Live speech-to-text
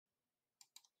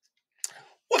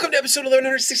Welcome to episode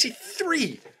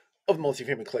 1163 of the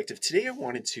Multifamily Collective. Today I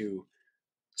wanted to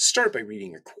start by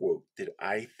reading a quote that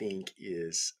I think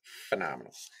is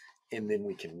phenomenal, and then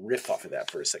we can riff off of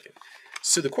that for a second.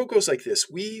 So the quote goes like this: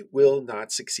 "We will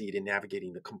not succeed in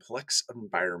navigating the complex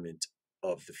environment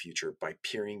of the future by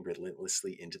peering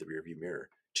relentlessly into the rearview mirror.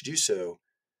 To do so,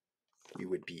 we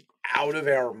would be out of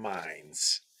our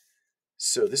minds."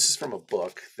 So this is from a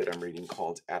book that I'm reading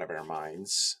called Out of Our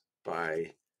Minds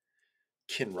by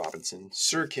Ken Robinson,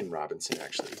 Sir Ken Robinson,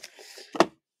 actually.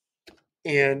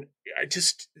 And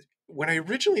when I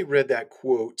originally read that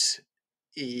quote,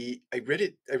 I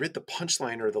read the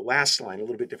punchline or the last line a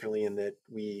little bit differently, in that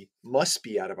we must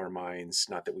be out of our minds,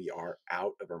 not that we are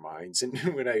out of our minds. And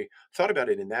when I thought about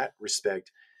it in that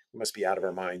respect, we must be out of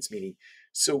our minds, meaning,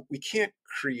 so we can't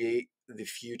create the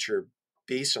future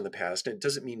based on the past. And it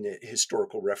doesn't mean that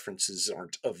historical references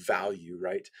aren't of value,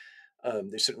 right?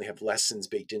 They certainly have lessons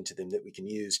baked into them that we can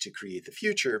use to create the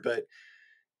future. But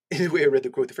in the way I read the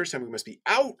quote the first time, we must be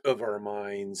out of our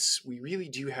minds. We really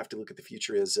do have to look at the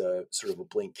future as a sort of a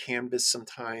blank canvas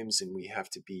sometimes, and we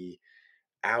have to be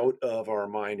out of our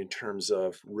mind in terms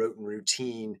of rote and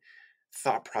routine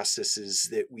thought processes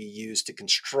that we use to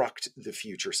construct the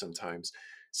future sometimes.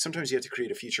 Sometimes you have to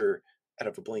create a future out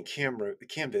of a blank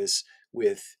canvas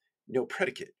with no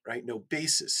predicate, right? No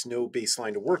basis, no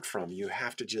baseline to work from. You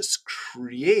have to just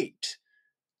create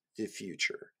the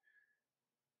future.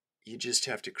 You just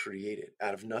have to create it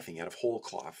out of nothing, out of whole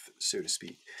cloth, so to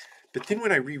speak. But then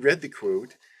when I reread the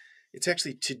quote, it's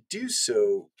actually, to do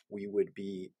so, we would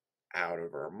be out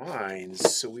of our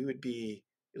minds. So we would be,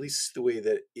 at least the way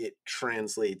that it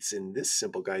translates in this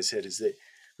simple guy's head, is that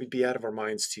we'd be out of our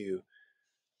minds to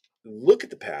look at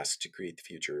the past to create the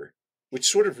future, which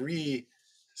sort of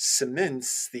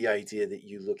re-cements the idea that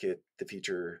you look at the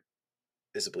future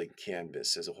as a blank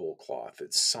canvas, as a whole cloth.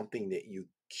 It's something that you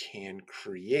can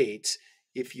create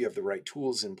if you have the right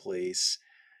tools in place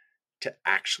to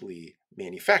actually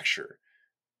manufacture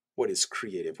what is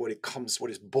creative, what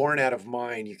is born out of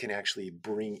mind. You can actually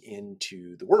bring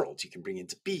into the world. You can bring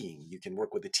into being. You can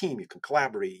work with a team. You can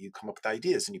collaborate. You come up with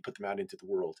ideas and you put them out into the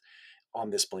world on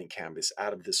this blank canvas,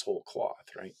 out of this whole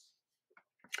cloth, right?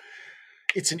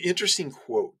 It's an interesting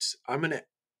quote.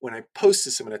 When I post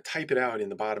this, I'm going to type it out in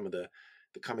the bottom of the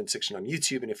comment section on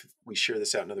YouTube. And if we share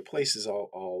this out in other places,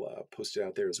 I'll post it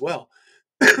out there as well.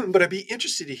 But I'd be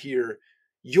interested to hear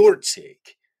your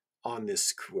take on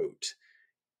this quote.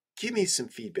 Give me some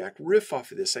feedback, riff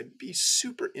off of this. I'd be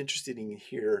super interested in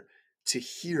here to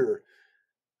hear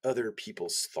other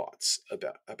people's thoughts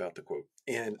about the quote.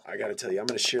 And I got to tell you, I'm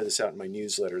going to share this out in my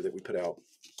newsletter that we put out,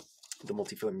 the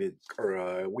Multifamily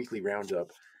or Weekly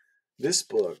Roundup. This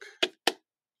book,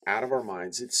 Out of Our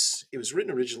Minds, it was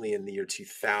written originally in the year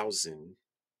 2000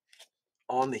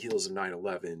 on the heels of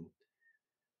 9/11,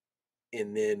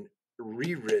 and then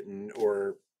rewritten,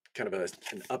 or kind of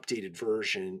an updated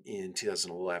version, in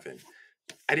 2011.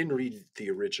 I didn't read the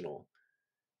original,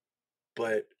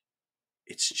 but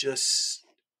it's just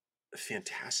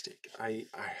fantastic. I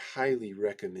highly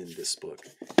recommend this book,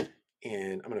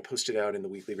 and I'm going to post it out in the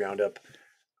Weekly Roundup.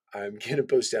 I'm going to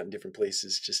post out in different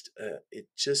places. It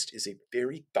just is a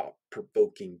very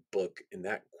thought-provoking book, and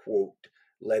that quote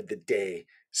led the day,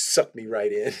 sucked me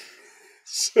right in.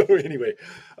 So anyway,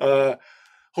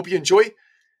 hope you enjoy.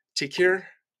 Take care,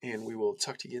 and we will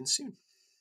talk to you again soon.